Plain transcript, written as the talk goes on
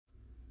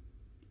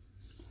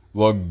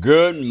Well,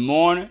 good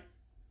morning.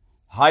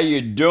 How you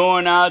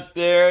doing out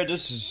there?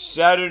 This is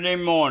Saturday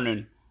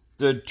morning,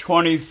 the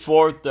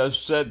 24th of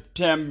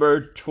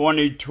September,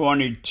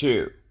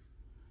 2022.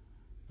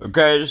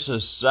 Okay, this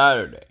is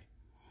Saturday.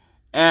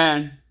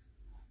 And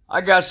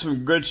I got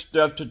some good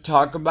stuff to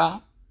talk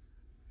about.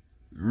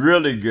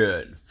 Really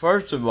good.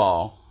 First of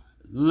all,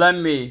 let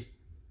me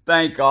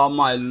thank all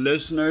my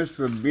listeners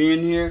for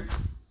being here.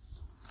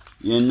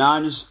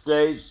 United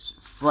States,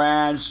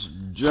 France,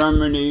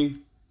 Germany,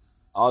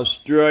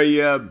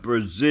 Australia,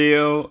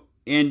 Brazil,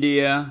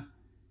 India,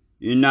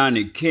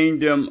 United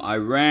Kingdom,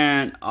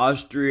 Iran,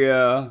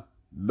 Austria,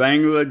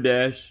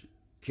 Bangladesh,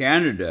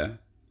 Canada,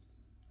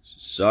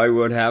 sorry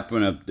what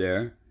happened up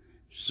there,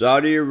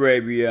 Saudi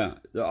Arabia,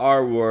 the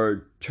R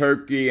word,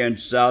 Turkey, and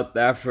South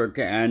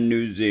Africa and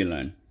New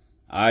Zealand.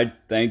 I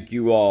thank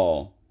you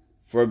all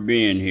for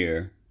being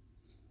here.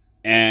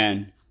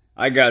 And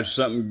I got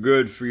something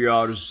good for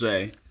y'all to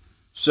say.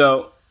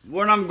 So,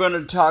 what I'm going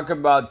to talk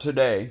about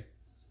today,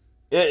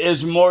 it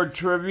is more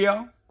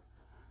trivial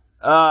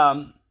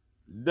than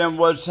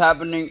what's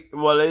happening.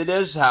 Well, it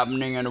is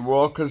happening in the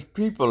world because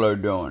people are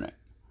doing it.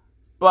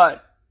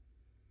 But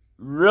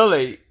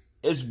really,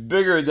 it's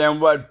bigger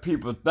than what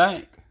people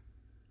think.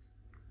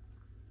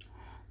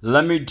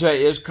 Let me tell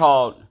you, it's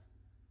called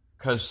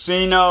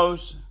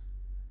casinos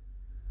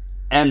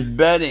and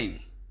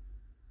betting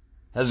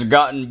has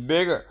gotten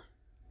bigger.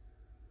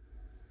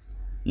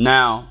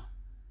 Now,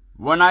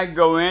 when I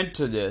go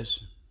into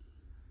this,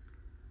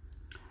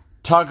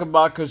 talk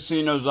about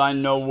casinos I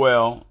know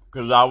well,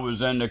 because I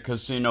was in the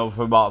casino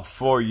for about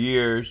 4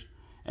 years,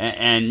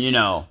 and you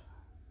know,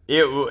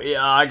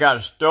 I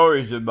got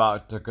stories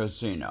about the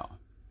casino.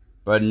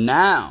 But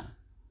now,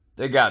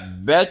 they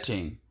got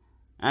betting,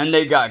 and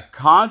they got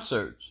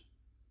concerts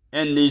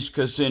in these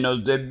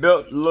casinos. They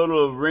built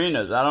little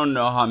arenas. I don't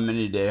know how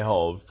many they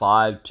hold,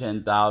 5,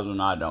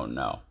 10,000, I don't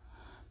know.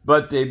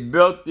 But they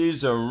built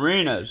these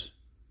arenas,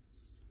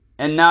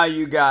 and now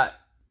you got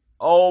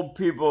old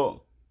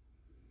people,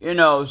 you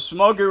know,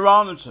 Smokey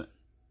Robinson.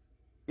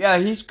 Yeah,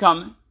 he's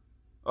coming.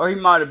 Or he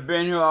might have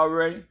been here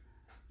already.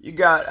 You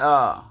got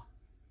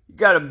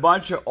a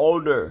bunch of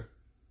older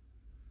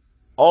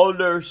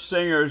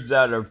singers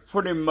that are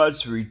pretty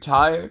much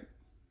retired,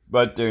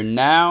 but they're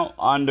now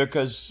on the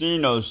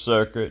casino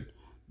circuit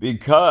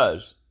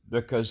because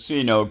the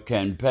casino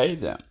can pay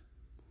them.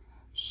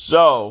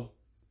 So,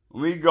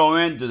 we go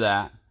into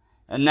that,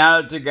 and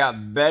now that they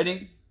got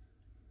betting,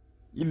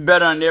 you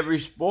bet on every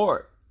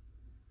sport.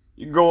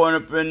 You going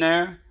up in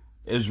there,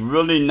 it's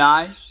really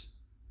nice.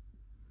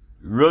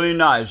 Really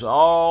nice.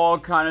 All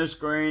kind of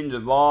screens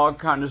of all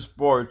kind of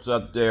sports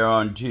up there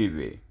on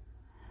TV.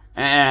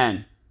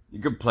 And you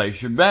can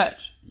place your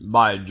bets.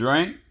 Buy a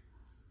drink,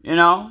 you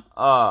know,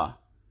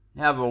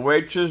 have a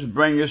waitress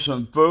bring you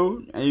some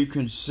food, and you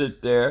can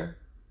sit there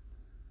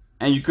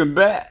and you can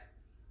bet.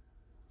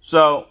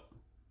 So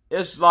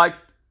it's like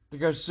the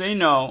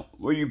casino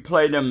where you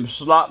play them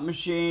slot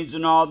machines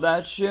and all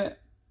that shit.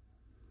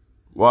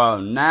 Well,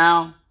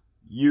 now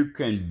you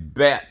can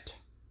bet.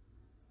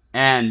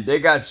 And they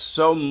got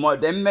so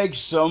much, they make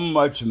so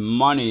much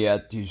money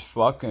at these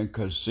fucking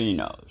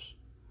casinos.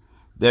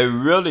 They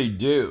really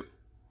do.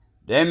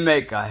 They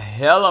make a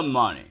hell of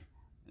money.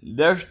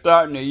 They're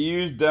starting to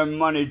use their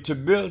money to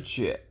build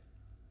shit.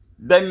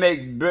 They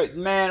make,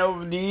 man,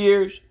 over the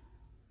years,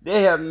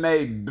 they have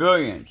made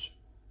billions.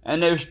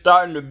 And they're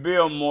starting to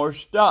build more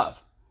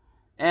stuff.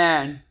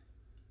 And,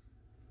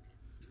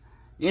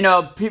 you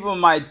know, people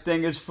might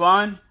think it's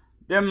fun.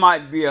 There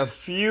might be a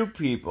few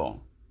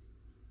people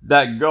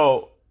that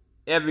go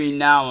every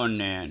now and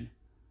then.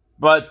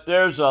 But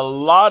there's a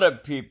lot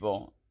of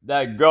people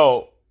that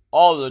go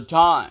all the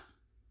time,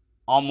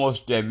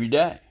 almost every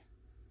day.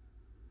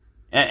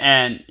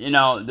 And you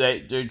know,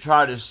 they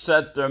try to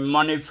set their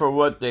money for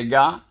what they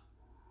got,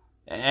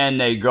 and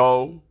they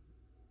go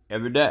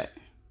every day.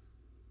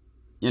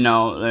 You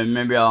know,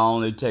 maybe I'll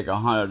only take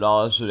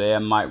 $100 today. I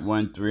might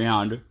win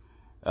 300.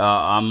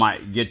 I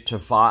might get to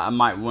five. I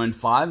might win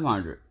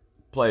 500.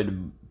 Play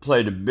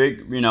the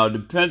big. You know,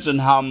 depends on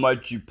how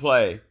much you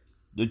play,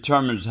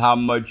 determines how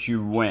much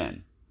you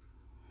win.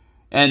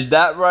 And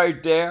that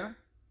right there,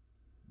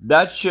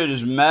 that shit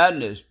is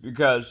madness,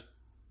 because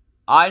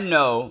I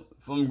know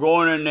from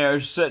going in there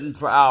sitting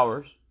for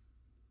hours,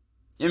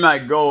 you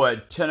might go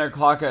at 10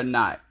 o'clock at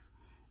night,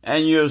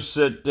 and you'll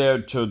sit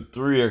there till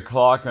 3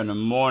 o'clock in the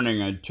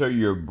morning until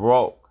you're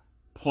broke,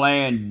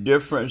 playing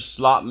different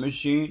slot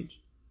machines.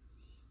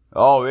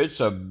 Oh, it's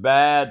a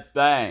bad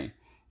thing.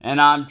 And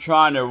I'm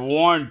trying to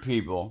warn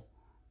people,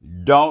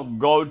 don't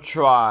go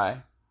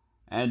try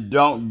and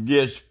don't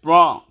get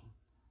sprung.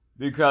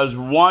 Because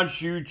once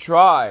you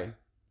try,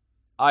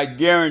 I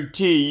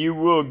guarantee you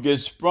will get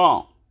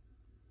sprung.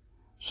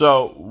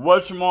 So,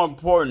 what's more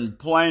important,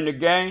 playing the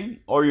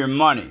game or your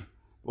money?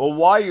 Well,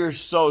 why you're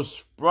so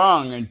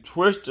sprung and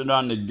twisted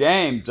on the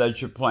games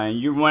that you're playing,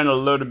 you win a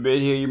little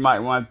bit here, you might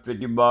win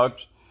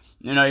 $50,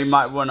 you know, you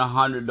might win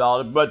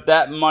 $100, but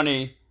that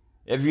money,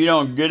 if you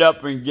don't get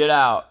up and get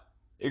out,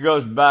 it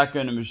goes back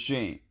in the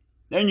machine.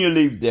 then you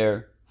leave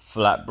there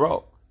flat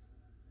broke.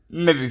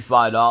 Maybe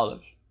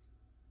 $5.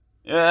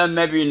 Yeah,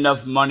 maybe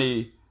enough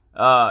money.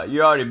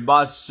 You already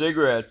bought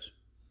cigarettes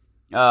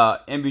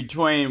in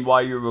between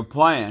while you were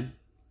playing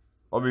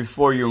or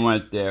before you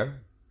went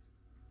there.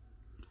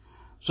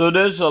 So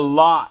there's a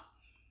lot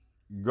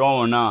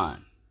going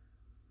on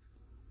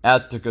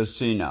at the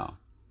casino.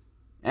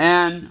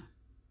 And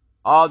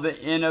all the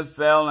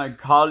NFL and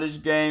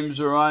college games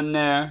are on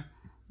there.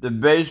 The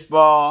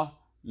baseball,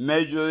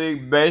 Major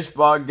League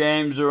Baseball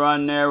games are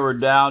on there. We're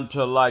down to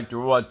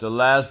the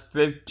last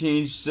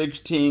 15,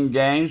 16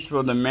 games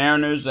for the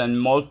Mariners and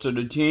most of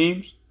the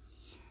teams.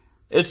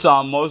 It's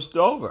almost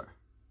over.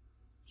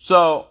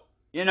 So,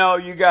 you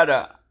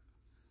gotta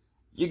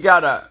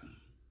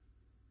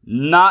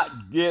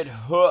not get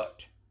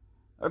hooked.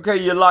 Okay,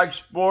 you like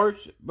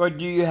sports, but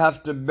do you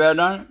have to bet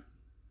on it?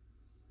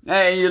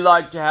 And you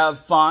like to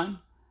have fun,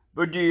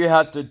 but do you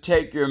have to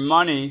take your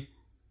money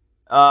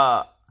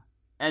and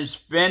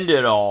spend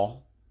it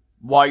all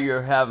while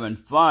you're having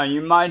fun?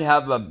 You might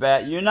have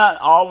you're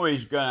not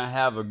always going to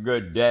have a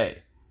good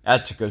day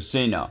at the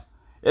casino.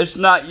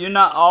 You're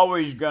not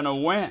always going to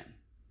win.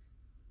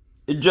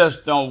 It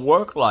just don't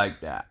work like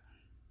that.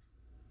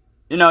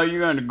 You're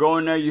going to go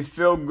in there, you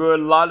feel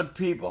good, a lot of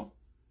people,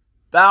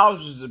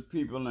 thousands of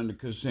people in the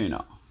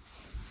casino,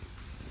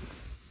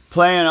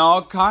 playing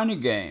all kind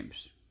of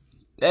games.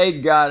 They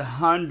got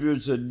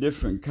hundreds of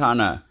different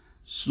kind of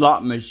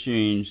slot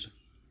machines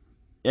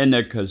in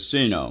the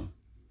casino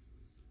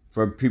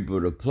for people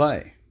to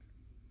play.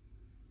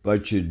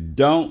 But you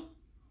don't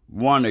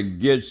want to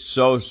get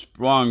so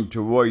sprung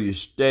to where you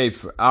stay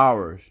for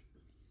hours.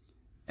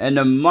 And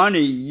the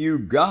money you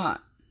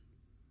got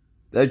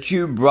that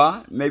you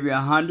brought, maybe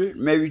 100,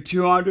 maybe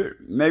 200,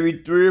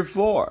 maybe 3 or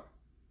 4,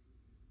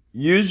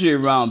 usually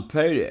around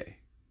payday.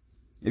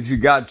 If you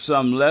got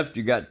some left,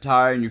 you got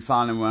tired and you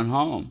finally went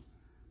home.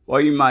 Well,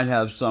 you might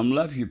have some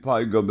left. You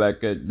probably go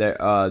back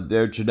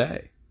there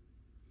today.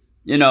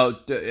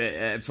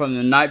 From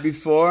the night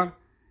before,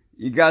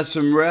 you got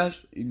some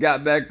rest. You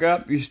got back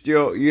up.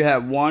 You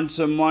have won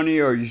some money,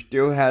 or you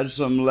still had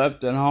some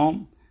left at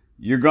home.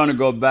 You're gonna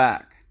go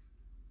back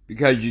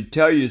because you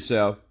tell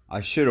yourself, "I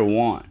should have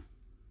won."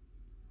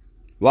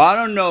 Well, I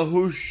don't know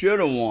who should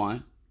have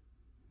won,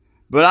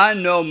 but I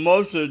know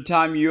most of the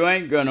time you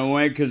ain't gonna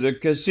win because the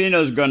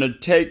casino's gonna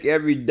take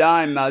every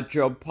dime out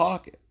your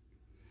pocket.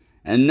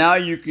 And now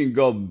you can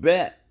go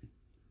bet.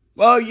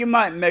 Well, you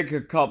might make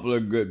a couple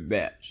of good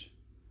bets.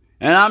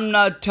 And I'm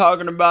not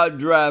talking about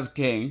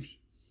DraftKings.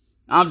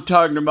 I'm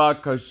talking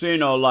about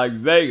casino like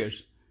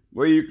Vegas,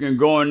 where you can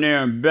go in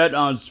there and bet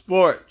on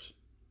sports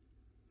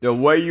the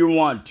way you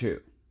want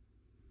to.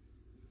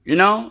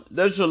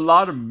 There's a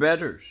lot of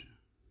bettors.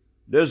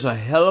 There's a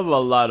hell of a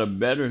lot of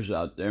bettors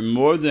out there,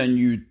 more than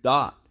you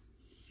thought.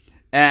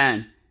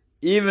 And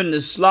even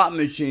the slot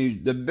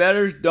machines, the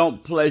bettors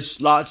don't play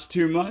slots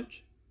too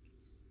much.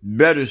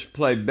 Bettors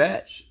play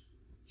bets.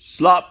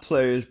 Slot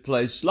players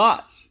play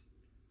slots.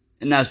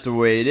 And that's the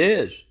way it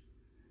is.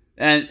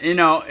 And,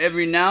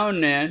 every now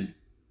and then,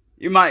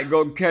 you might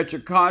go catch a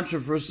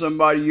concert for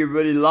somebody you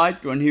really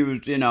liked when he was,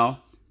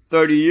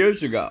 30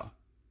 years ago,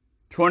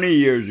 20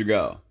 years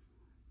ago.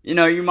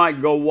 You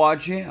might go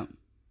watch him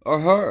or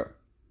her.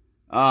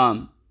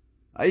 I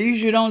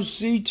usually don't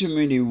see too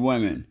many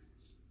women.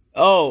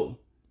 There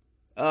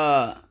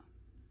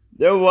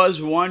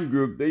was one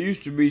group. There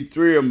used to be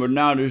 3 of them, but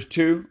now there's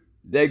 2.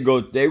 They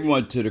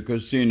went to the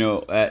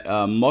casino at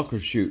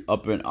Muckleshoot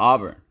up in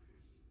Auburn.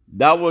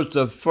 That was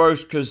the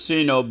first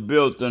casino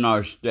built in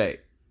our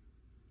state.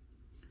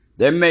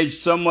 They made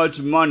so much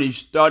money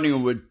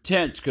starting with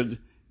tents, because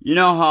you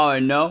know how I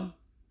know?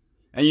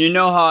 And you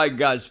know how I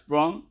got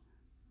sprung?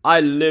 I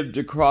lived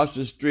across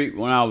the street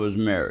when I was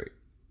married.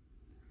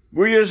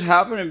 We just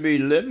happened to be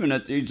living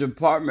at these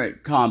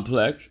apartment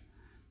complex.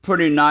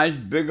 Pretty nice,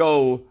 big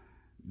old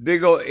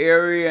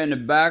area in the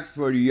back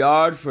for the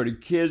yard for the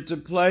kids to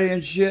play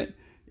and shit.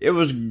 It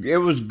was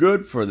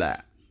good for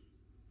that.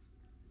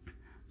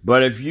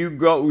 But if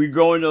we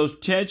go in those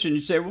tents and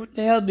you say, what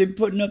the hell are they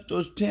putting up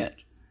those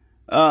tents?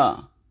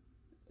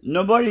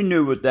 Nobody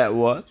knew what that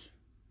was.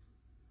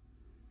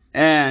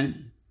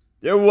 And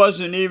there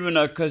wasn't even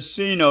a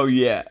casino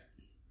yet.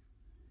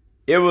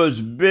 It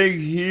was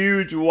big,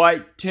 huge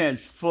white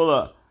tents full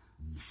of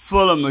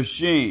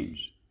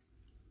machines.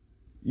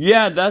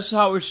 Yeah, that's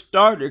how it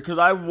started, because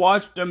I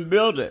watched them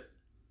build it.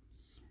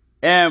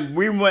 And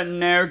we went in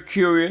there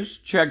curious,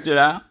 checked it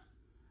out,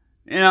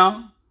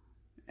 and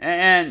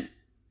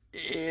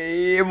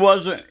it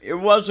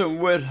wasn't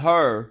with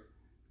her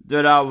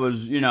that I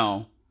was,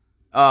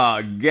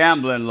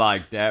 gambling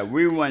like that.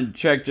 We went and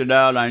checked it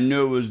out. I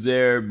knew it was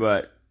there,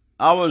 but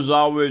I was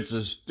always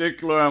a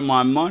stickler on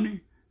my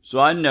money, so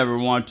I never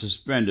wanted to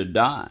spend a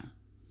dime.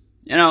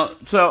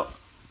 So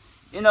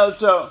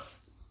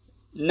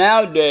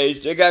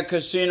nowadays they got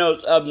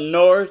casinos up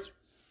north.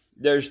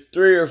 There's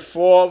 3 or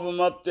 4 of them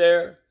up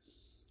there.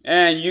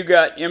 And you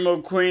got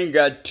Emerald Queen,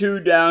 got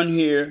 2 down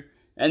here,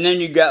 and then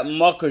you got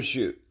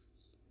Muckleshoot.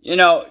 You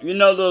know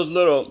those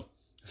little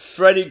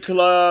Freddy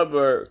Club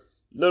or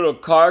little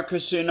card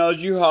casinos,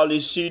 you hardly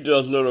see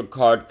those little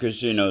card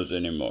casinos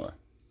anymore.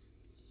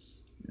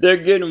 They're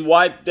getting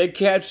wiped. They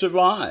can't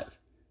survive.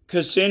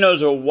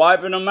 Casinos are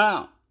wiping them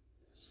out.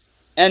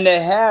 And they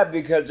have,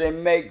 because they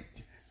make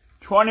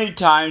 20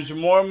 times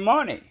more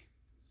money.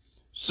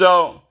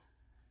 So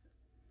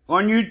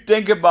when you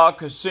think about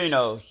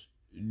casinos,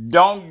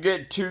 don't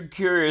get too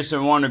curious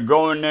and want to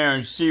go in there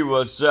and see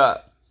what's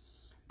up.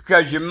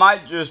 Because you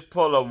might just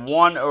pull a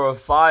 1 or a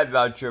 5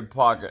 out your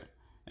pocket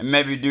and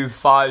maybe do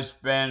 5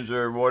 spins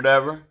or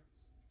whatever.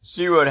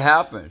 See what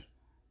happens.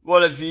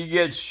 Well, if you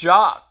get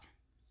shocked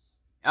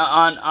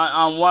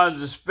on one of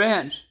the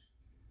spins,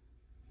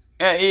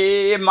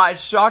 it might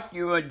shock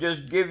you and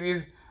just give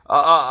you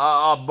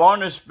a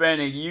bonus spin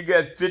and you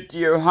get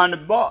 50 or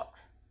 $100.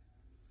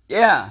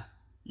 Yeah,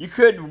 you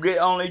could get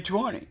only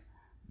 20.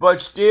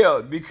 But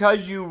still,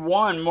 because you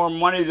won more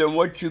money than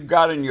what you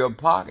got in your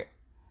pocket,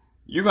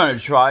 you're going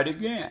to try it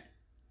again.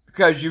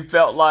 Because you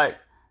felt like,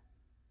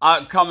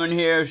 I come in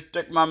here,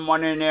 stick my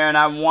money in there, and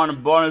I won a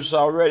bonus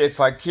already. If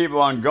I keep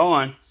on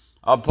going,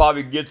 I'll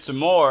probably get some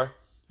more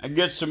and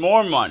get some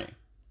more money.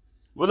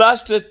 Well,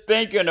 that's the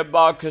thinking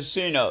about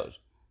casinos.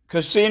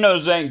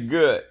 Casinos ain't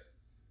good.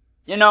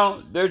 You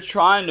know, they're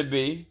trying to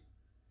be.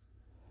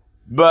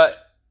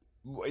 But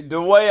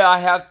the way I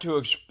have to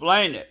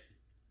explain it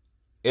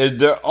is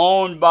they're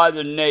owned by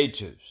the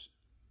natives.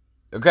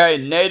 Okay,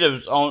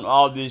 natives own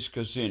all these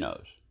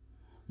casinos.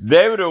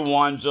 They were the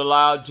ones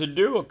allowed to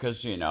do a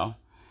casino.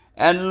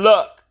 And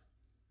look,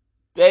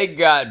 they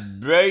got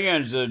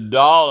billions of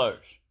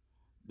dollars.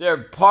 Their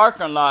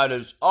parking lot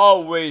is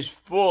always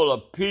full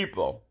of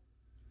people.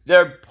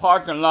 Their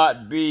parking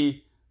lot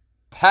be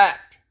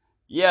packed.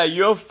 Yeah,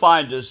 you'll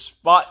find a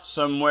spot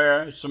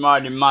somewhere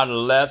somebody might have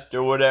left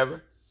or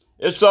whatever.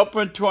 It's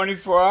open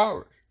 24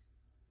 hours.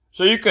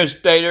 So you can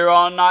stay there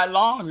all night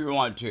long if you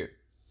want to.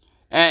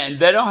 And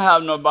they don't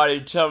have nobody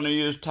telling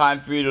you it's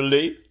time for you to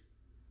leave.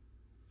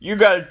 You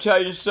got to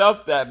tell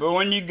yourself that. But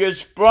when you get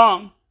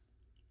sprung,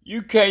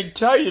 you can't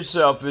tell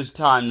yourself it's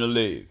time to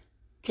leave.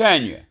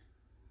 Can you?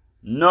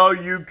 No,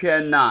 you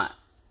cannot.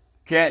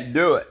 Can't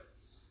do it.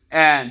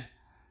 And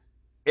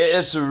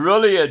it's a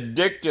really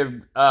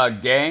addictive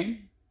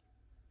game.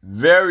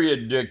 Very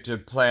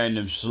addictive playing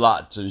them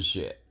slots and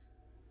shit.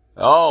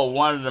 Oh,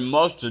 one of the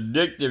most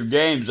addictive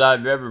games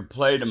I've ever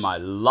played in my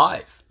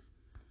life.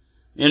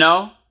 You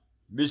know?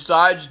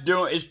 Besides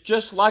it's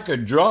just like a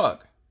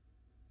drug.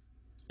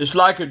 It's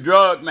like a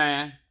drug,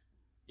 man.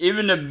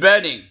 Even the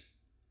betting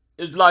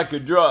is like a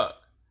drug.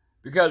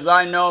 Because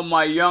I know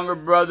my younger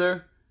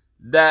brother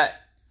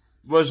that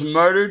was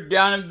murdered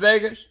down in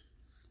Vegas.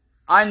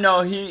 I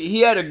know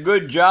he had a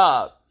good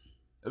job.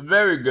 A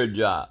very good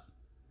job.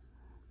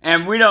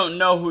 And we don't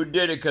know who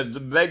did it because the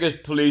Vegas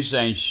police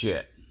ain't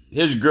shit.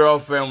 His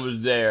girlfriend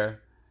was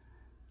there,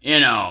 you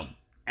know,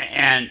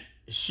 and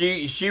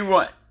she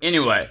went,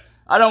 anyway,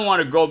 I don't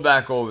want to go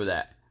back over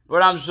that.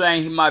 But I'm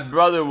saying my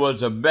brother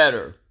was a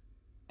bettor,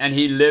 and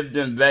he lived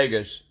in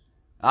Vegas,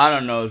 I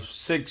don't know,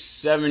 6,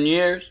 7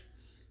 years.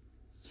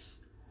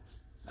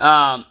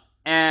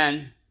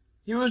 And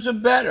he was a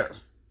bettor.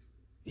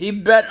 He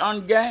bet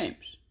on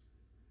games.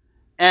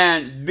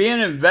 And being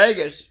in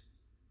Vegas,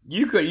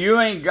 you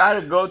ain't got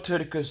to go to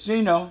the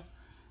casino.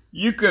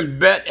 You can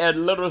bet at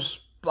little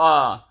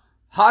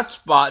hot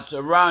spots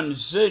around the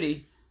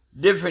city,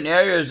 different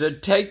areas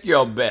that take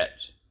your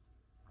bets.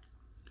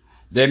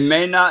 They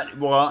may not,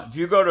 well, if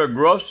you go to a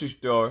grocery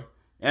store,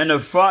 in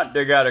the front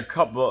they got a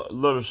couple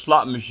little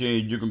slot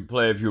machines you can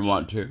play if you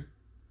want to.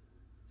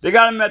 They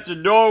got them at the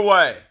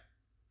doorway.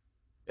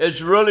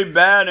 It's really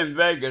bad in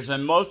Vegas,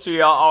 and most of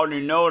y'all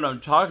already know what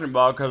I'm talking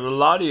about because a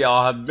lot of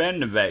y'all have been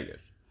to Vegas.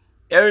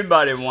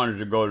 Everybody wanted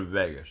to go to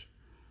Vegas.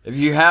 If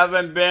you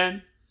haven't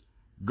been,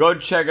 go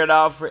check it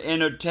out for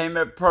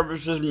entertainment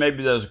purposes.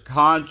 Maybe there's a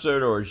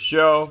concert or a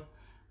show.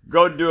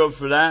 Go do it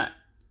for that.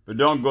 But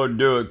don't go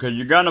do it because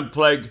you're going to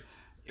play.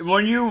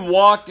 When you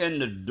walk in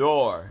the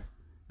door,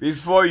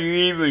 before you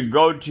even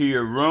go to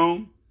your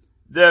room,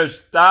 there's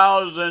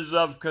thousands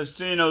of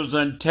casinos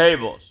and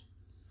tables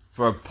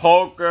for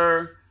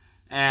poker.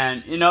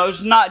 And, you know,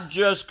 it's not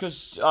just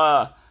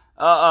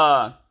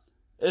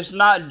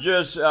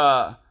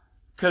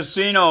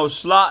casino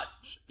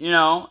slots, you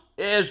know.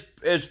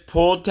 It's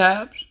pull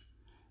tabs.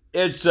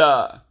 It's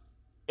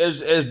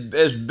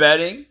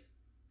betting.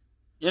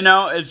 You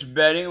know, it's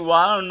betting. Well,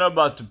 I don't know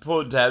about the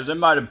pull tabs. They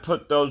might have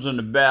put those in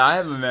the bed. I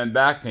haven't been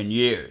back in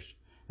years.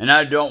 And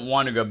I don't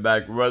want to go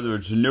back whether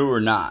it's new or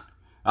not.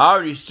 I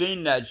already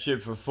seen that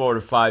shit for 4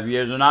 to 5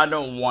 years and I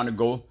don't want to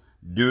go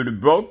do the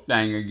broke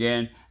thing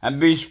again and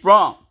be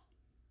sprung.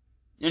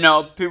 You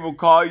know, people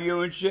call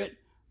you and shit.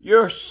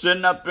 You're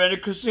sitting up in a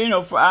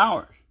casino for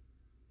hours.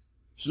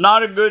 It's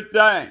not a good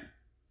thing.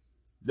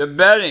 The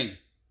betting,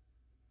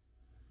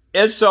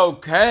 it's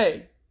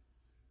okay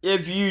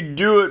if you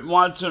do it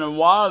once in a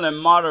while in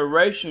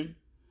moderation.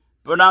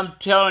 But I'm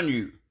telling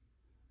you,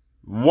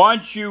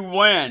 once you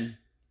win,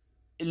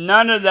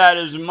 none of that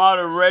is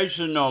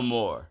moderation no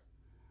more.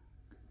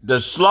 The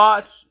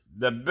slots,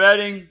 the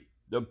betting,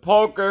 the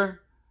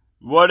poker,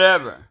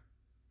 whatever.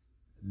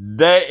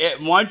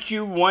 Once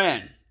you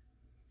win,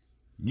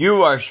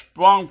 you are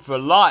sprung for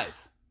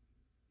life.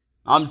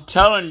 I'm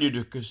telling you,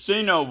 the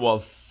casino will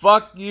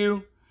fuck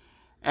you.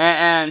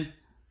 And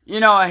you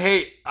know, I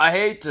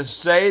hate to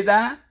say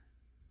that,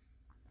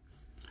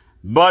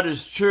 but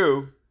it's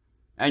true.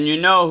 And you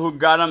know who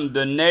got them?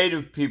 The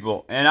native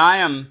people. And I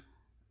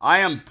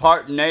am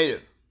part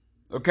native.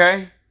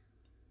 Okay?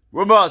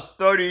 We're about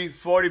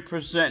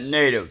 40%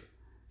 native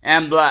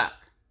and black.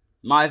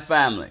 My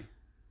family.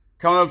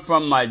 Coming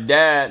from my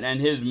dad, and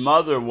his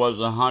mother was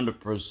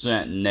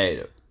 100%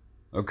 native.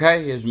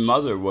 Okay? His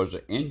mother was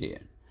an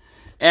Indian.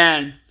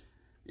 And,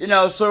 you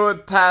know, so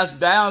it passed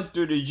down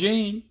through the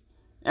gene.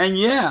 And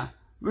yeah,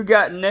 we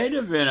got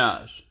native in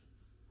us.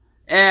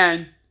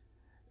 And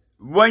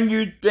when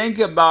you think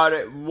about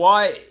it,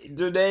 why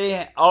do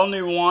they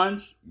only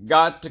ones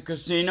got the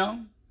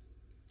casino?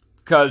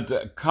 Because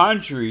the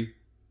country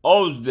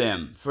owes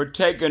them for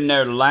taking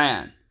their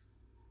land.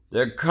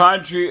 The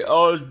country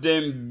owes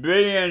them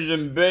billions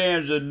and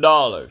billions of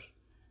dollars.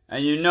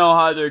 And you know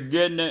how they're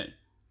getting it?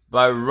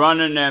 By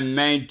running and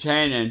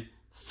maintaining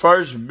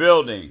first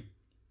building.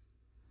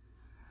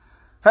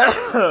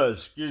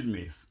 Excuse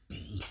me.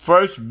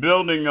 First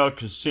building a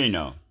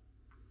casino.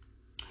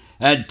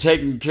 And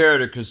taking care of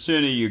the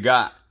casino you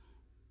got.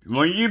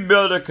 When you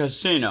build a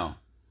casino,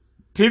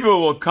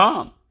 people will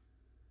come.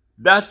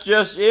 That's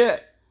just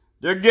it.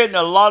 They're getting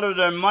a lot of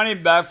their money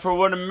back for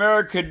what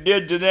America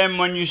did to them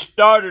when you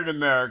started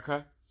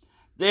America.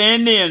 The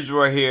Indians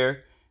were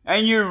here,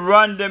 and you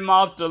run them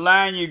off the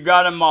land, you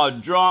got them all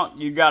drunk,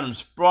 you got them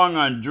sprung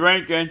on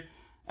drinking,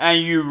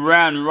 and you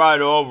ran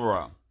right over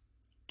them.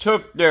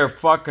 Took their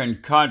fucking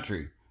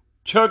country.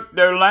 Took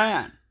their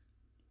land.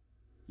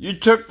 You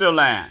took their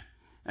land.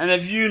 And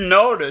if you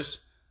notice,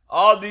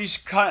 all these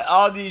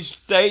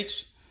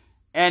states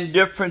and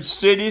different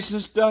cities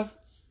and stuff,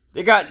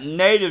 they got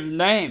native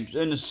names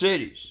in the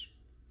cities.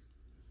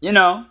 You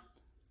know,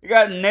 they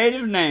got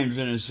native names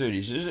in the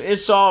cities.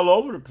 It's all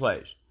over the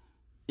place.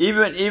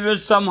 Even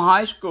some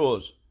high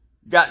schools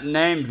got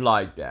names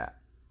like that.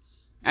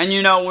 And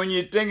you know, when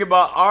you think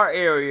about our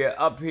area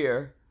up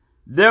here,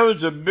 there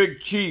was a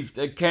big chief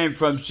that came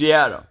from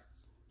Seattle.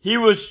 He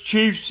was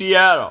Chief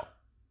Seattle.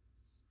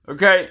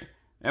 Okay?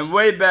 And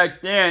way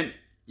back then,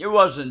 it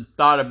wasn't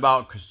thought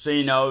about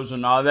casinos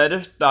and all that.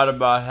 It's thought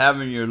about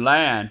having your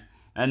land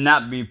and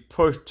not be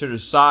pushed to the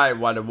side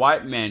while the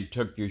white man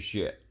took your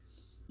shit.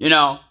 You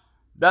know,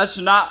 that's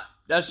not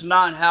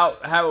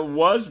how it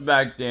was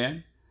back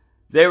then.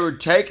 They were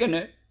taking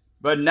it,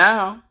 but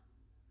now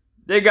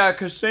they got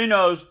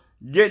casinos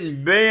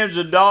getting billions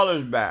of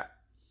dollars back.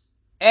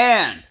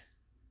 And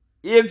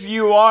if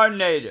you are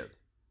native,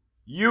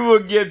 you will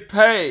get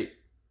paid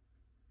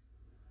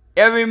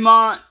every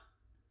month.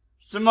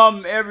 Some of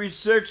them every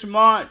 6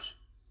 months.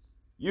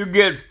 You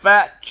get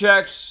fat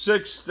checks,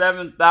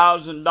 $6,000,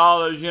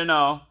 $7,000, you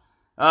know.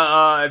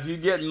 If you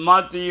get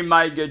monthly, you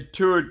might get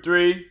 2 or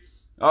 3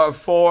 or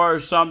 4 or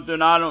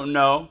something, I don't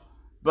know.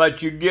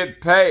 But you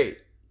get paid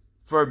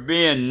for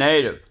being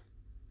native.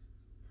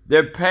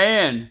 They're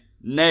paying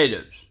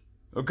natives,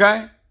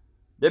 okay?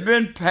 They've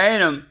been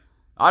paying them.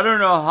 I don't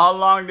know how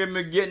long they've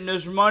been getting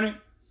this money,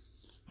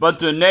 but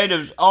the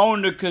natives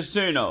own the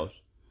casinos.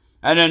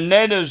 And the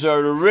natives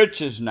are the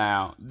richest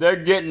now. They're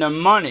getting the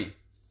money.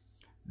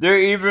 They're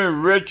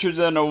even richer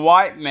than a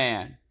white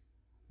man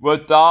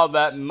with all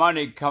that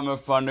money coming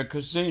from the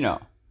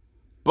casino.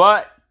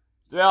 But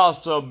they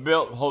also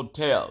built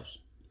hotels.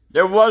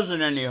 There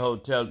wasn't any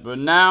hotels, but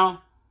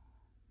now,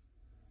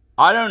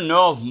 I don't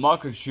know if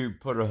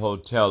Muckleshoot put a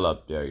hotel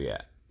up there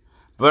yet.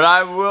 But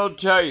I will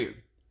tell you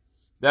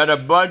that a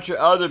bunch of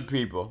other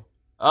people,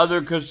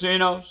 other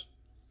casinos,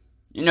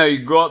 you know,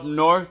 you go up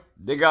north,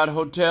 they got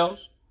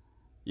hotels.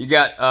 You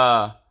got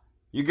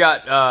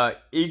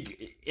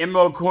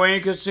Emerald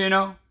Queen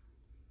Casino.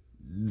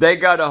 They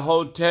got a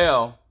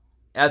hotel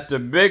at the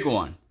big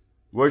one,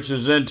 which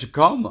is in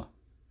Tacoma.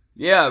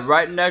 Yeah,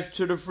 right next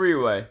to the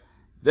freeway.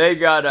 They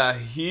got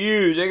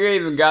they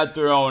even got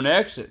their own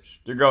exits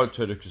to go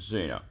to the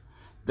casino.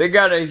 They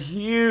got a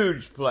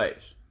huge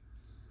place.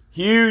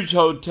 Huge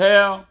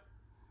hotel.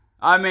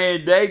 I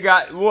mean, they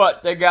got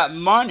what? They got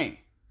money.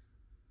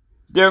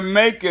 They're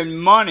making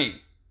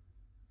money.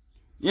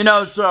 You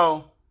know,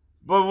 so,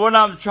 but what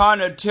I'm trying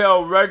to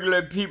tell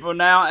regular people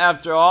now,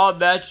 after all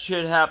that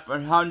shit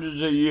happened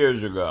hundreds of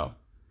years ago,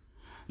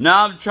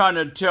 now I'm trying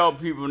to tell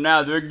people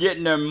now they're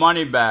getting their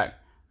money back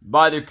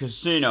by the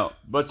casino,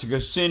 but the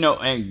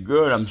casino ain't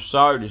good, I'm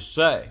sorry to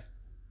say.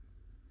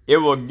 It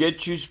will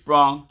get you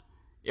sprung.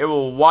 It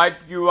will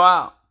wipe you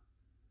out.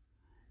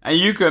 And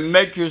you can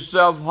make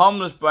yourself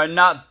homeless by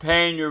not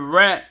paying your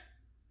rent,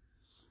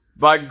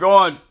 by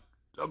going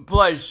to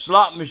play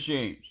slot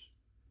machines.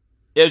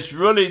 It's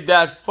really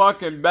that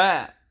fucking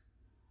bad.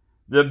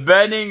 The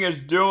betting is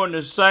doing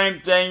the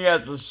same thing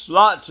as the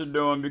slots are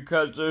doing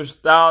because there's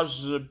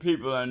thousands of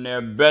people in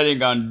there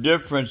betting on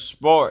different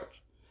sports.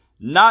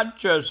 Not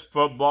just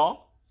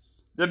football.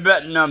 They're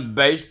betting on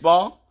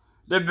baseball.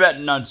 They're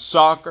betting on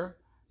soccer.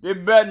 they're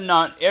betting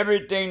on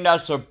everything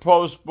that's a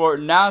pro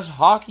sport. Now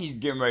hockey's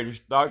getting ready to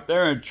start.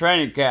 They're in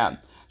training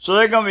camp. So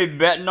they're going to be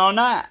betting on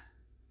that.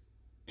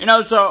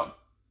 So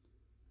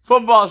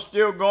football's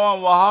still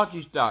going while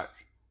hockey starts.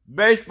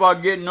 Baseball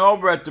getting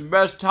over at the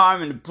best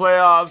time in the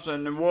playoffs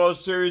and the World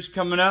Series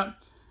coming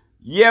up.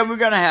 Yeah, we're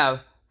going to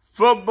have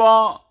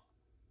football,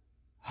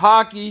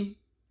 hockey,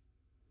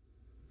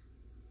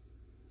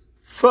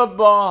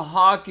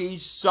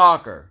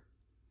 soccer,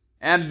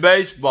 and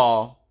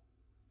baseball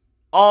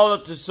all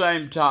at the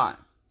same time.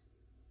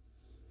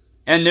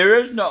 And there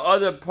is no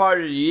other part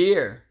of the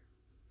year.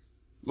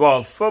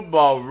 Well,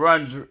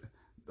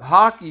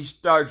 hockey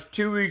starts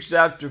 2 weeks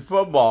after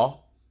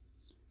football,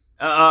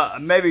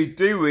 maybe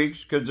 3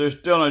 weeks because they're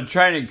still in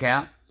training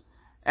camp.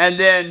 And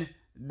then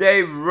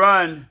they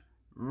run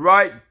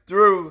right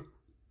through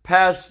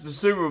past the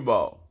Super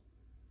Bowl.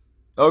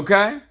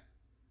 Okay?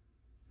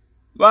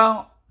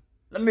 Well,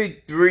 let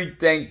me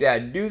rethink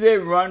that. Do they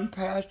run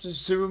past the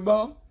Super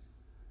Bowl?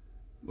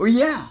 Well,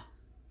 yeah,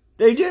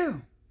 they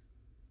do.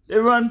 They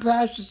run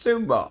past the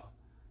Super Bowl.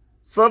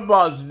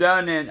 Football's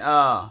done in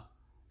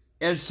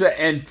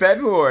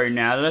February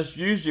now. That's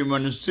usually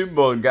when the Super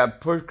Bowl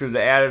got pushed because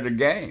they added a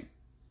game.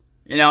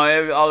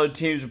 All the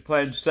teams are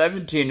playing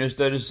 17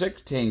 instead of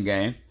 16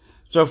 games.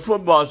 So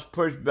football's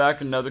pushed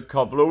back another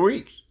couple of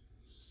weeks.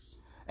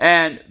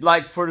 And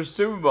like for the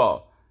Super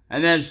Bowl.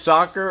 And then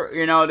soccer,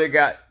 they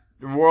got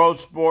the world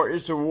sport.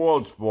 It's a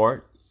world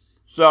sport.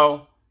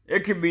 So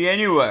it could be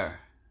anywhere.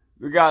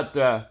 We got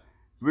the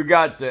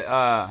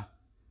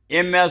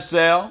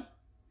MSL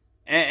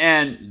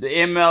and the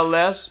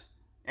MLS.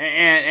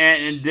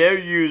 And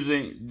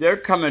they're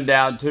coming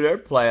down to their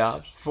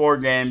playoffs, 4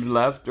 games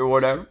left or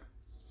whatever.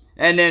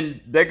 And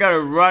then they're going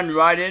to run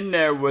right in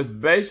there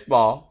with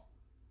baseball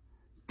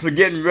for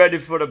getting ready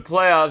for the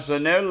playoffs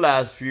in their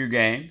last few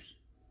games.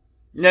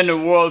 And then the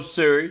World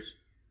Series,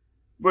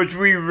 which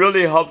we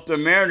really hope the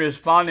Mariners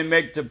finally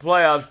make the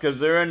playoffs because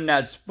they're in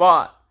that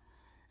spot.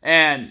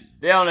 And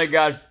they only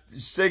got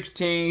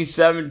 16,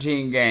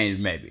 17 games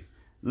maybe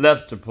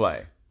left to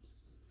play.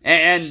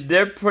 And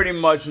they're pretty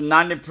much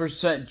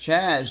 90%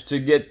 chance to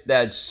get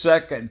that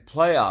second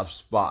playoff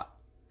spot.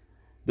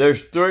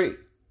 There's 3.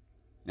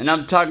 And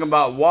I'm talking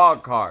about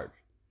wild cards.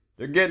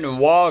 They're getting a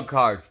wild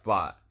card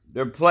spot.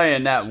 They're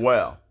playing that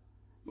well.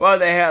 Well,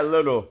 they had a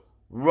little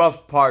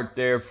rough part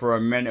there for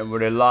a minute where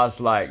they lost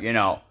 5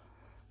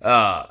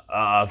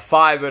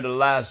 of the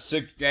last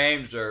 6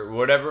 games or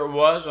whatever it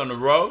was on the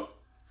road.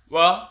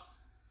 Well,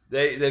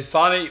 they're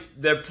playing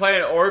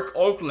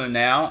Oakland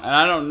now, and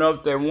I don't know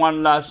if they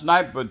won last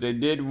night, but they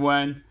did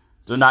win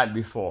the night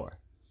before.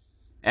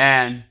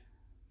 And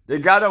they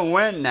got to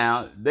win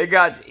now. They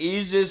got the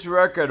easiest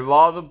record of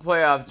all the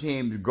playoff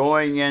teams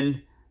going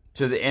in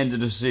to the end of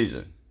the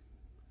season.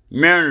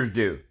 Mariners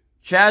do.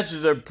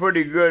 Chances are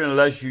pretty good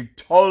unless you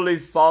totally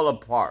fall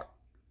apart.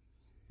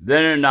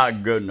 Then they're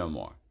not good no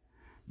more.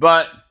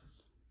 But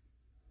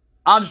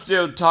I'm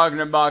still talking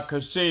about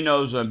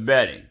casinos and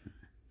betting.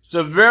 It's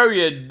a very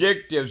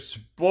addictive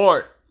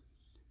sport.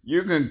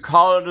 You can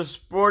call it a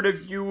sport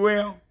if you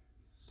will,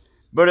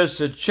 but it's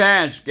a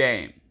chance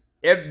game.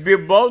 If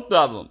both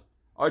of them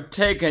are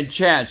taking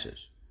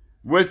chances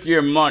with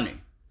your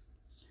money.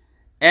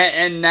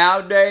 And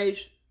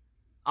nowadays,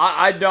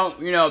 I don't,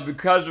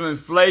 because of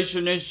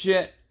inflation and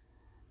shit,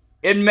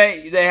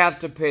 they have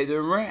to pay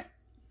their rent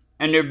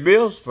and their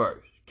bills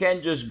first.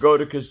 Can't just go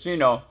to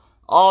casino.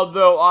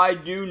 Although I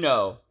do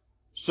know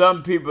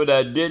some people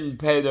that didn't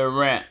pay their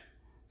rent,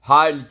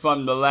 hiding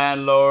from the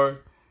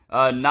landlord,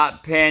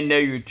 not paying their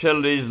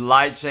utilities,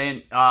 lights,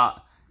 and,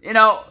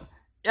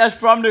 that's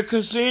from the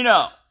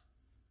casino.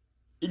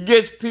 It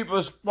gets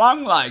people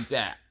sprung like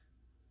that.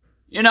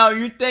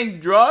 You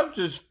think drugs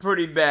is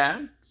pretty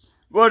bad.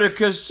 Well, the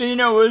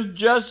casino is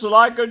just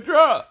like a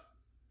drug.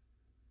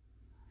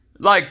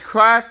 Like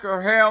crack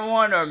or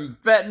heroin or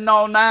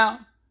fentanyl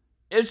now.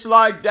 It's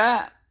like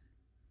that.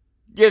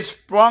 Get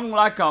sprung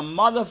like a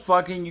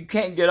motherfucker and you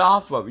can't get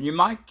off of it. You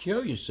might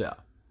kill yourself.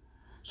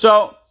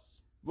 So,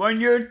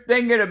 when you're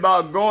thinking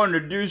about going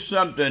to do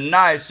something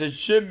nice, it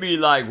should be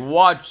like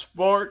watch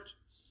sports.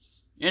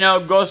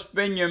 Go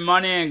spend your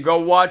money and go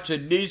watch a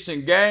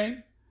decent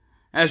game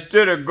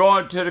instead of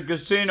going to the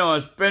casino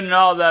and spending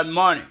all that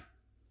money.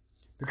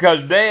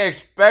 Because they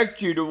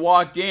expect you to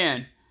walk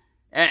in,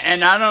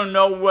 and I don't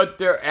know what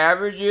their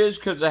average is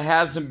because it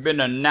hasn't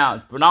been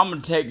announced, but I'm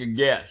going to take a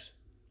guess.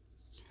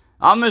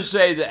 I'm going to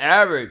say the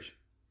average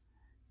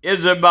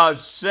is about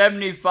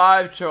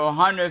 $75 to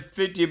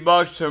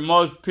 $150 for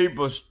most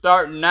people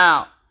starting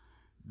out.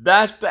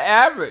 That's the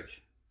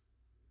average.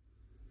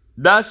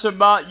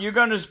 You're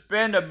going to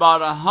spend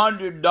about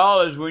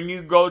 $100 when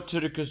you go to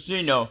the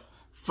casino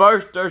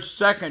first or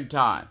second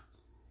time.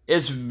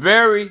 It's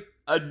very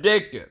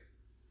addictive.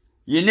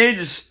 You need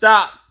to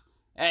stop.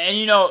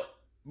 And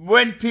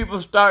when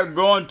people start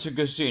going to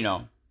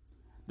casino,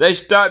 they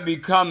start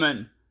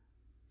becoming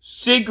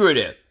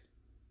secretive.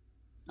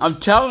 I'm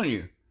telling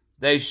you,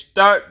 they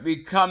start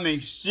becoming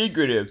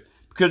secretive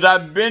because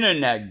I've been in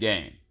that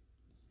game.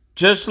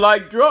 Just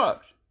like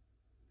drugs.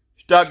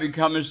 start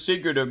becoming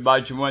secretive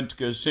about you went to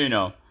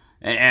casino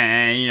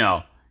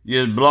and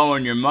you're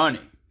blowing your money.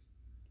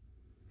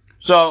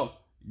 So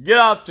get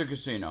off the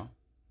casino.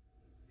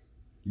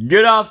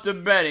 Get off the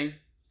betting.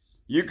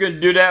 You can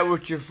do that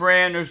with your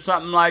friend or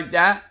something like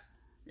that,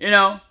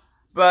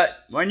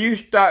 But when you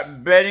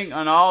start betting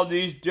on all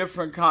these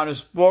different kind of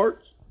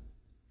sports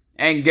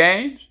and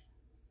games,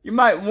 you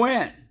might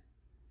win.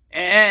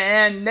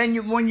 And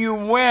then when you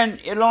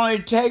win, it only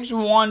takes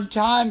one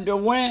time to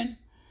win.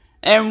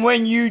 And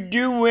when you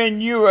do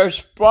win, you are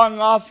sprung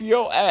off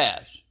your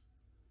ass.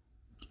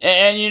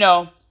 And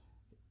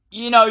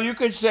you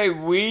could say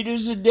weed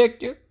is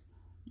addictive.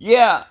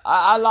 Yeah,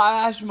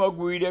 I smoke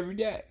weed every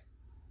day.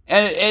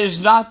 And it's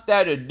not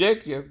that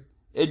addictive.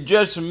 It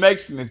just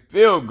makes me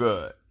feel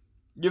good.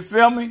 You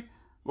feel me?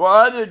 Well,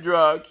 other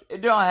drugs,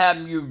 it don't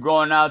have you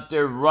going out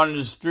there running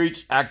the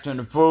streets, acting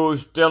a fool,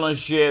 stealing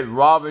shit,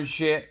 robbing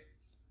shit.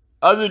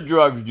 Other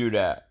drugs do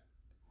that.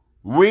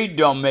 Weed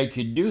don't make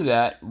you do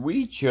that.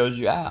 Weed chills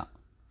you out.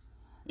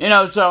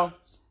 So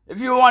if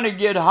you want to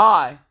get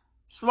high,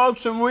 smoke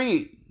some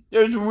weed.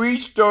 There's weed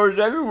stores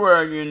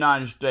everywhere in the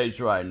United States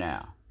right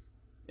now.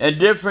 In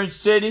different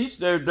cities,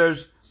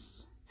 there's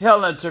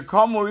hell, in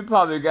Tacoma, we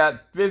probably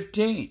got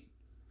 15.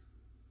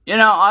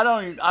 I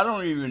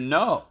don't even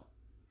know.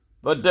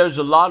 But there's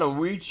a lot of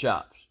weed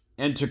shops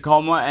in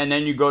Tacoma, and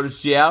then you go to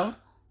Seattle.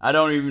 I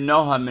don't even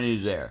know how many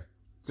is there.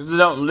 Because I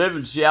don't live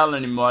in Seattle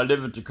anymore. I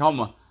live in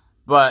Tacoma.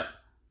 But,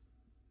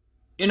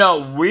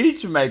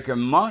 weed's making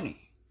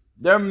money.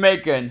 They're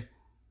making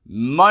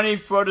money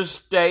for the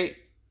state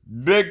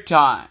big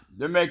time.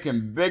 They're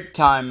making big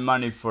time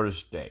money for the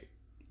state.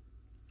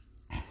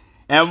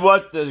 And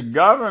what the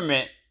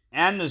government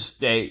and the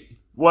state,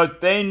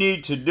 what they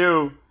need to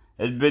do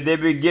is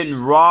they've been getting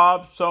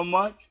robbed so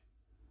much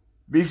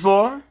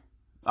before.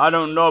 I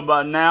don't know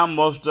about now.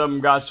 Most of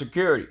them got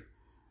security.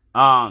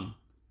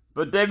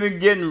 But they've been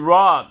getting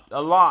robbed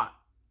a lot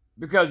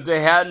because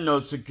they had no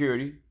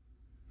security.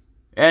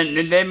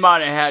 And they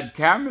might have had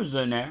cameras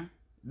in there.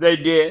 They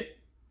did.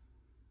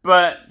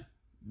 But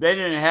they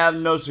didn't have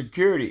no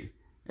security.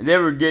 And they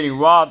were getting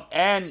robbed,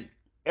 and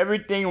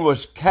everything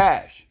was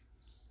cash.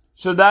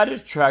 So that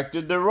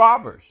attracted the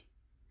robbers.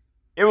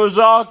 It was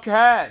all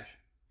cash.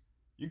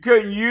 You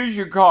couldn't use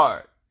your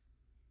card.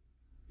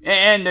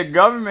 And the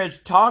government's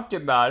talked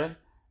about it.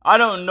 I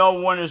don't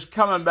know when it's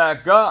coming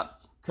back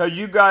up, because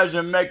you guys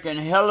are making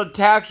hella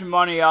tax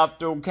money off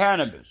the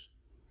cannabis.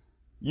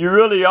 You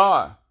really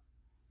are.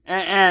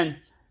 And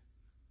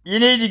you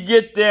need to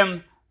get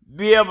them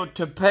be able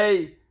to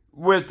pay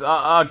with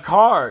a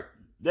card.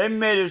 They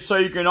made it so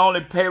you can only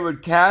pay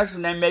with cash,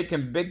 and they're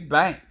making big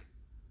bank.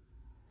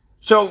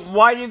 So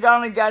why you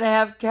only got to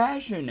have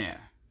cash in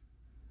there?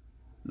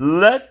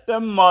 Let the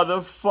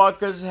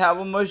motherfuckers have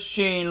a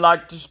machine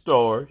like the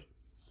stores,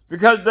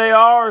 because they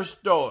are a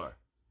store.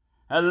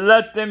 And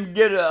let them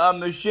get a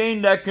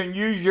machine that can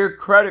use your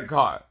credit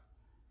card.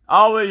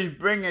 Always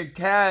bringing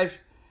cash,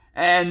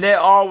 and they're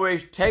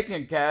always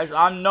taking cash.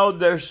 I know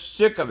they're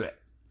sick of it.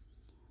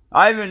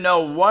 I even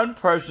know one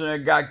person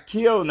that got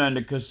killed in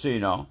the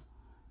casino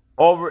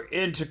over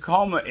in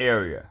Tacoma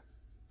area.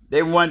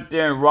 They went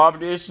there and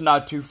robbed it. It's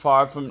not too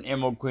far from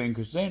Emerald Queen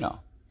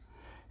Casino.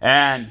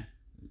 And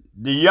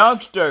the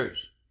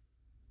youngsters,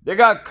 they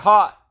got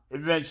caught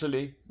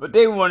eventually, but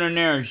they went in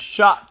there and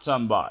shot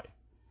somebody.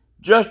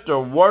 Just a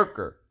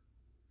worker.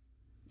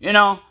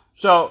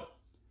 So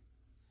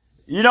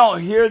you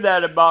don't hear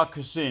that about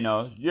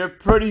casinos. You're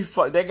pretty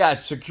they got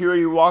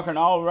security walking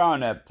all around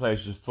that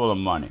place. Is full of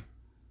money.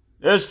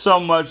 There's so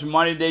much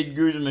money they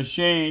use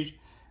machines,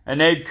 and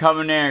they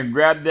come in there and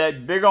grab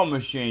that big old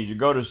machines. You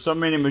go to so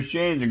many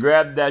machines and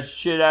grab that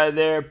shit out of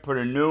there, put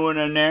a new one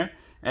in there,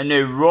 and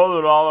they roll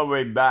it all the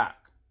way back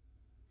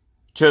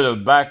to the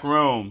back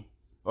room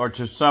or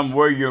to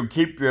somewhere you'll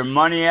keep your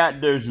money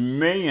at. There's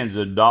millions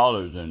of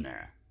dollars in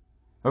there.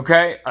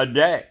 Okay? A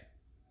day.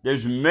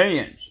 There's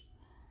millions.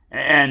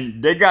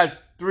 And they got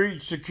 3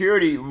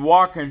 security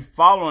walking,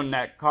 following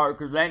that car,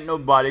 because ain't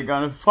nobody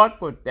gonna fuck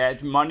with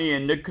that money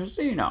in the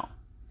casino.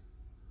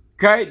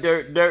 Okay?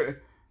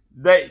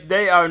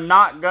 They are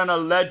not gonna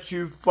let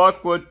you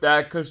fuck with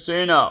that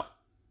casino.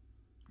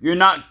 You're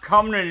not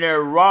coming in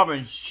there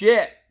robbing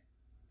shit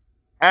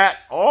at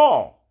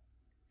all.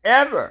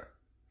 Ever.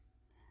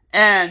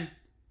 And,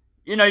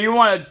 you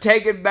want to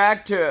take it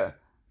back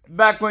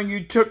when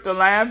you took the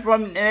land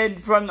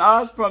from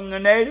us, from the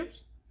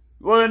natives?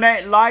 Well, it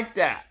ain't like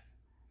that.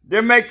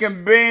 They're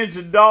making billions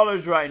of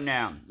dollars right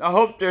now. I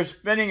hope they're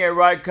spending it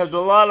right, because a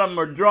lot of them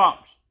are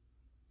drunks.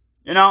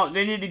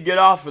 They need to get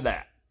off of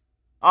that.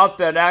 Off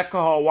that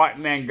alcohol white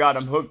man got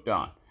them hooked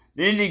on.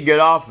 They need to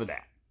get off of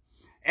that.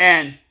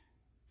 And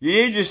you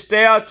need to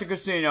stay out the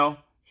casino.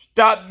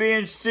 Stop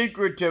being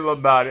secretive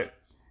about it.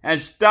 And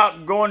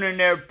stop going in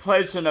there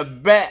placing a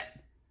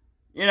bet.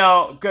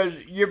 Because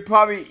you're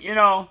probably,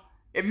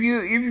 if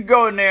you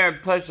go in there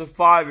and place a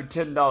 $5 or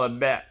 $10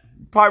 bet,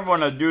 you probably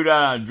want to do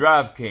that on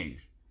DraftKings.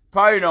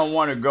 Probably don't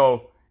want to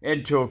go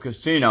into a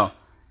casino.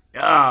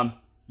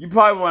 You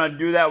probably want to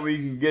do that where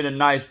you can get a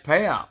nice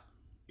payout.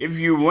 if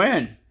you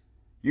win,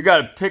 you got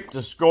to pick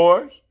the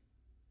scores.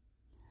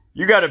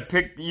 You can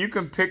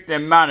pick the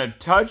amount of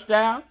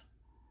touchdowns.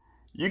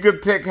 You can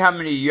pick how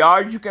many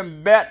yards. You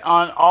can bet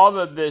on all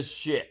of this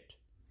shit.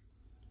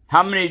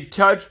 How many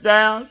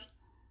touchdowns?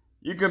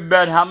 You can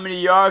bet how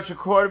many yards the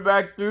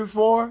quarterback threw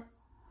for.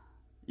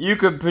 You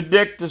can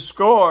predict the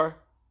score.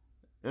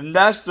 And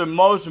that's the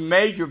most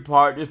major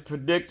part, is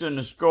predicting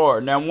the score.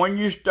 Now, when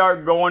you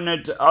start going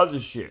into other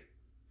shit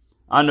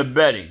on the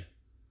betting,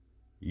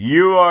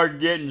 you are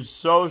getting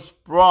so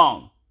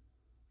sprung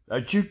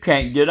that you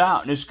can't get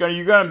out. And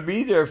you're going to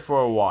be there for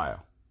a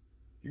while.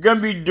 You're going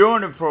to be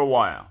doing it for a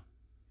while.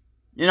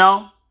 You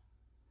know?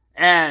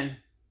 And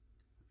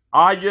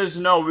I just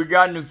know we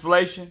got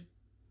inflation,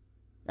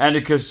 and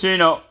the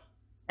casino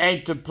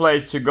ain't the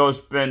place to go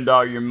spend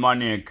all your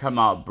money and come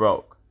out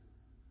broke.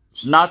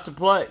 It's not the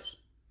place.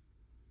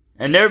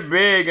 And they're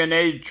big, and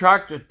they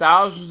attract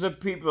thousands of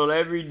people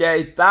every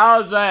day.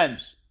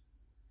 Thousands.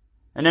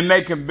 And they're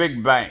making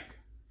big bank.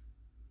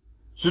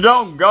 So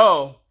don't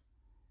go.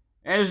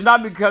 And it's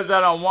not because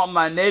I don't want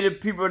my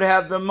native people to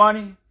have the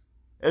money.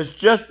 It's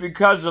just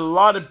because a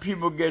lot of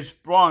people get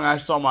sprung. I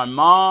saw my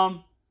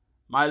mom,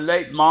 my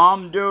late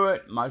mom do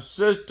it, my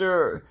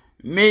sister,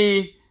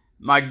 me,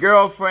 my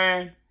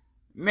girlfriend.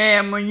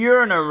 Man, when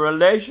you're in a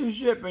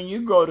relationship and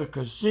you go to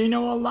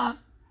casino a lot,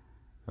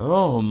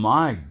 oh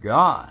my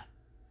God.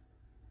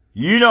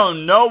 You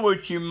don't know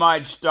what you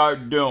might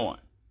start doing.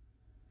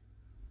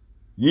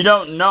 You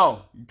don't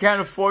know. You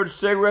can't afford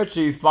cigarettes,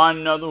 so you find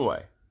another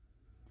way.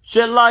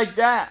 Shit like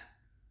that.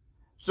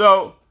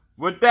 So,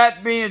 with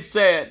that being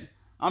said,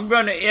 I'm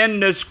going to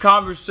end this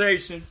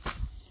conversation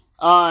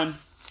about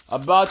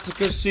the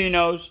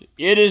casinos.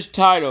 It is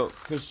titled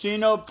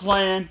Casino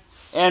Playing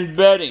and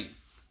Betting.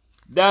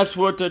 That's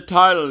what the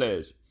title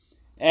is.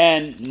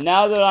 And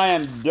now that I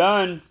am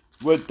done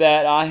with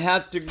that, I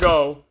have to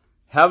go.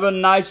 Have a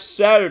nice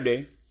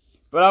Saturday.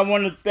 But I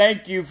want to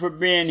thank you for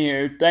being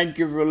here. Thank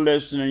you for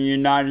listening.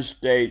 United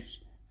States,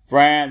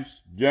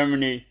 France,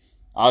 Germany,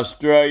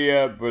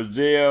 Australia,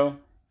 Brazil,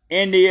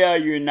 India,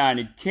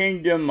 United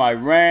Kingdom,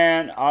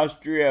 Iran,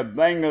 Austria,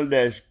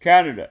 Bangladesh,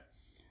 Canada,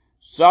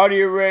 Saudi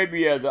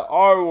Arabia, the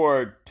R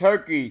word,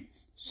 Turkey,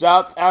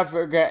 South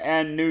Africa,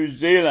 and New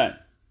Zealand.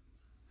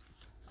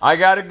 I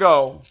gotta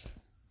go.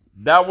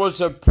 That was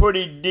a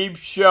pretty deep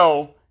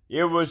show.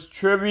 It was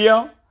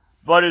trivial,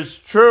 but it's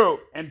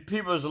true in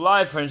people's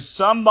life, and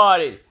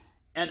somebody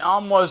in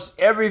almost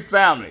every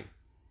family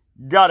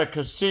got a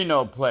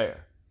casino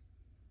player.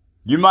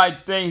 You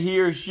might think he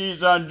or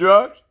she's on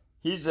drugs.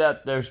 He's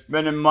out there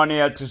spending money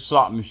at the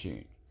slot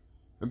machine.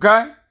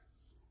 Okay?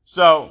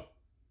 So,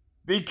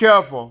 be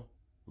careful.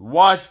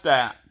 Watch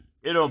that.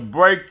 It'll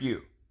break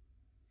you.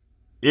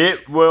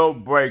 It will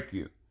break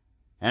you.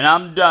 And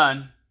I'm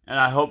done. And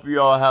I hope you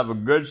all have a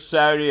good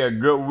Saturday, a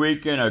good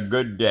weekend, a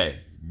good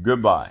day.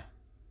 Goodbye.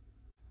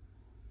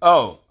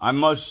 Oh, I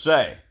must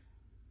say,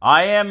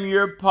 I am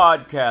your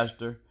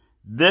podcaster.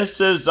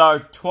 This is our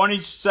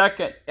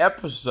 22nd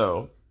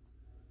episode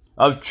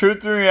of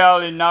Truth and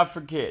Reality Not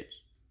for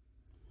Kids.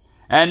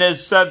 And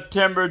it's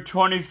September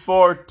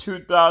 24,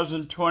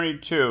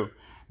 2022.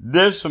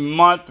 This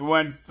month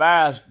went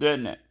fast,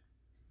 didn't it?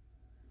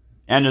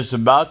 And it's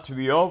about to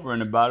be over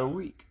in about a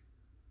week.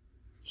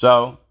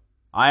 So,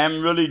 I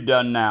am really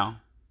done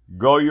now.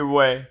 Go your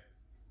way.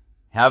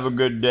 Have a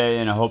good day,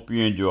 and I hope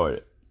you enjoyed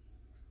it.